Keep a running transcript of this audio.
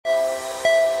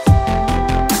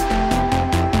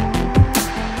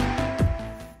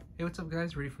what's up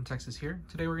guys, Rudy from Texas here.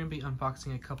 Today we're going to be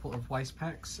unboxing a couple of Weiss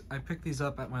packs. I picked these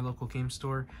up at my local game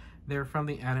store. They're from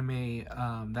the anime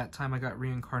That Time I Got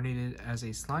Reincarnated as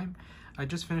a Slime. I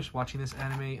just finished watching this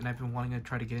anime and I've been wanting to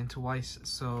try to get into Weiss,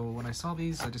 so when I saw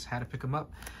these I just had to pick them up.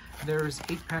 There's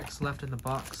 8 packs left in the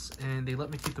box and they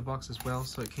let me keep the box as well,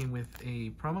 so it came with a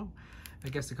promo. I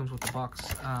guess it comes with the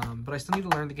box, but I still need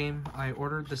to learn the game. I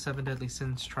ordered the 7 Deadly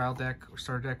Sins trial deck, or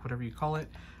starter deck, whatever you call it,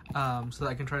 so that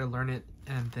I can try to learn it,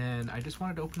 and then I just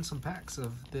wanted to open some packs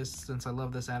of this since I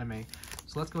love this anime.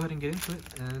 So let's go ahead and get into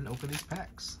it and open these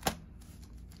packs.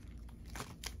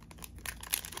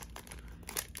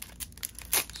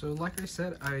 So like I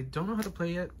said, I don't know how to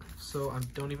play yet, so I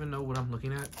don't even know what I'm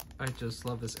looking at. I just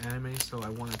love this anime, so I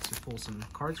wanted to pull some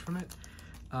cards from it,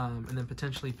 and then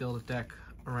potentially build a deck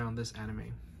around this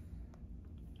anime.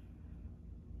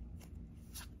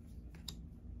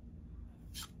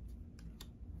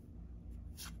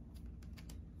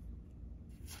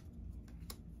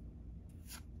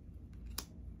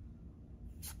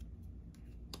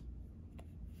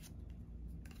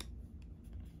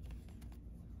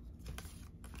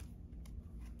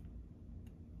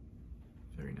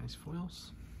 Very nice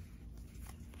foils.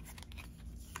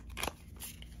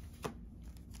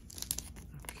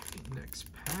 Okay, next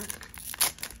pack.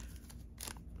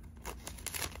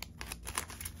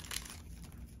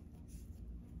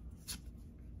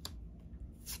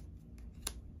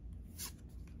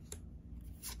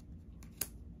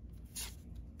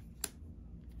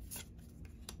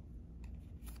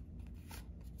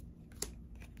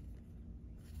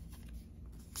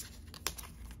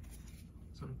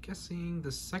 So I'm guessing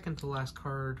the second to last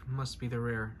card must be the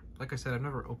rare. Like I said, I've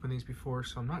never opened these before,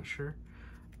 so I'm not sure.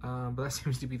 But that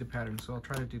seems to be the pattern, so I'll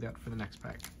try to do that for the next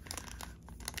pack.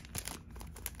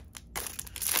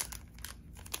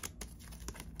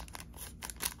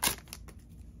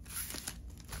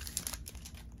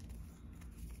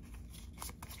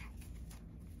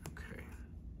 Okay.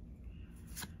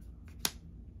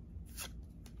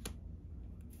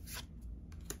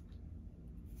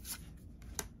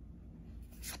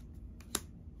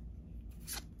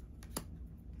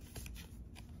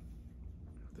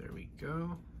 There we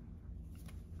go.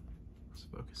 Let's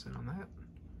focus in on that.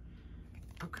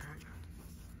 Okay.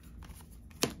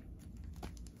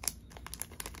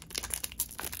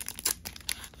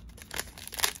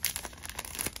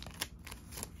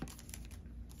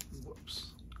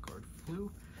 Whoops, card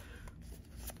flew.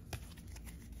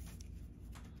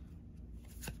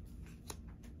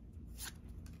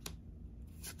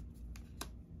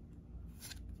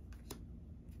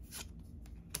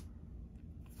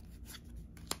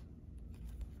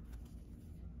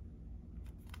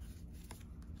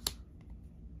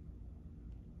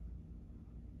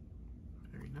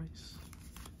 Nice.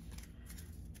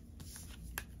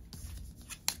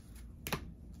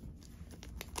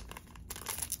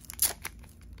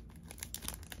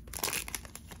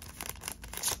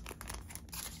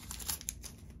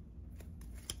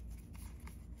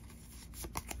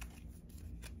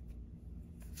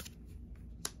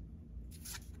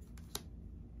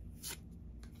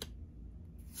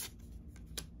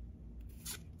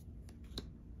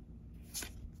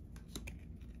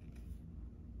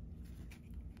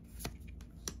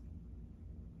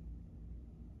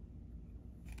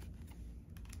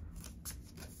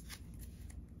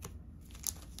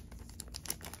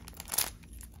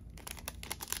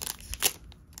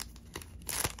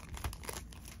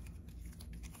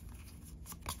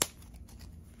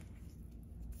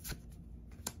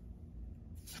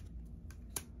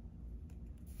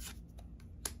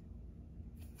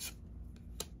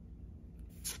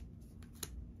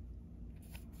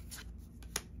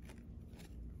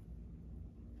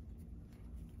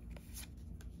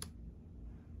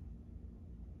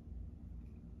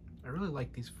 I really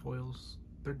like these foils.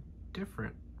 They're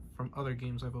different from other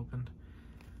games I've opened.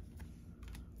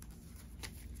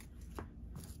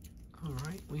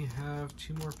 Alright, we have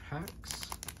 2 more packs.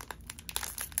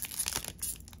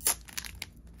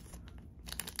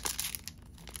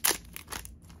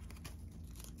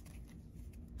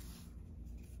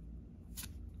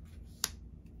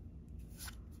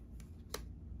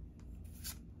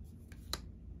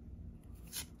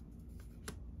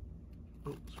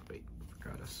 Oops, wait,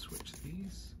 forgot to switch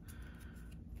these.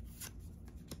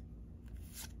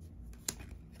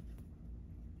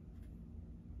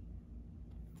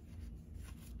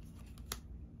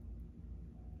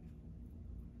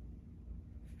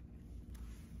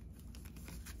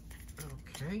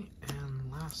 Okay,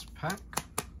 and last pack.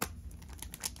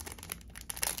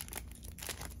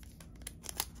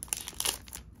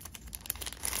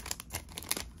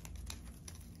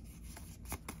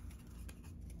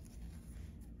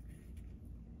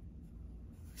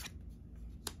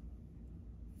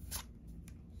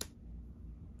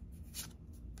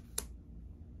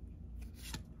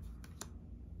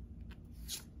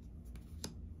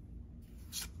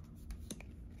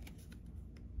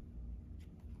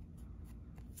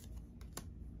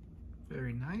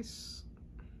 nice.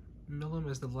 Mill him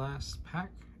as the last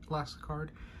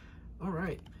card.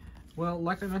 Alright. Well,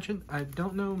 like I mentioned, I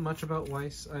don't know much about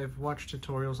Weiss. I've watched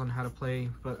tutorials on how to play,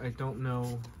 but I don't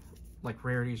know like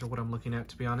rarities or what I'm looking at,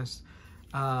 to be honest.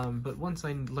 But once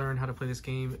I learn how to play this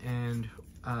game and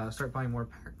start buying more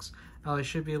packs, I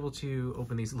should be able to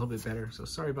open these a little bit better. So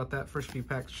sorry about that. First few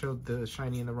packs showed the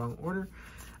shiny in the wrong order.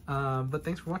 But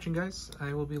thanks for watching, guys.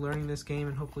 I will be learning this game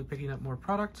and hopefully picking up more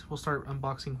product. We'll start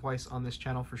unboxing Weiss on this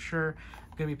channel for sure.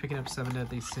 I'm going to be picking up 7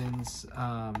 Deadly Sins,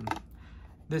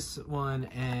 this one,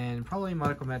 and probably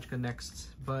Monaco Magica next.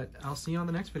 But I'll see you on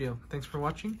the next video. Thanks for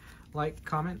watching. Like,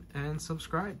 comment, and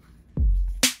subscribe.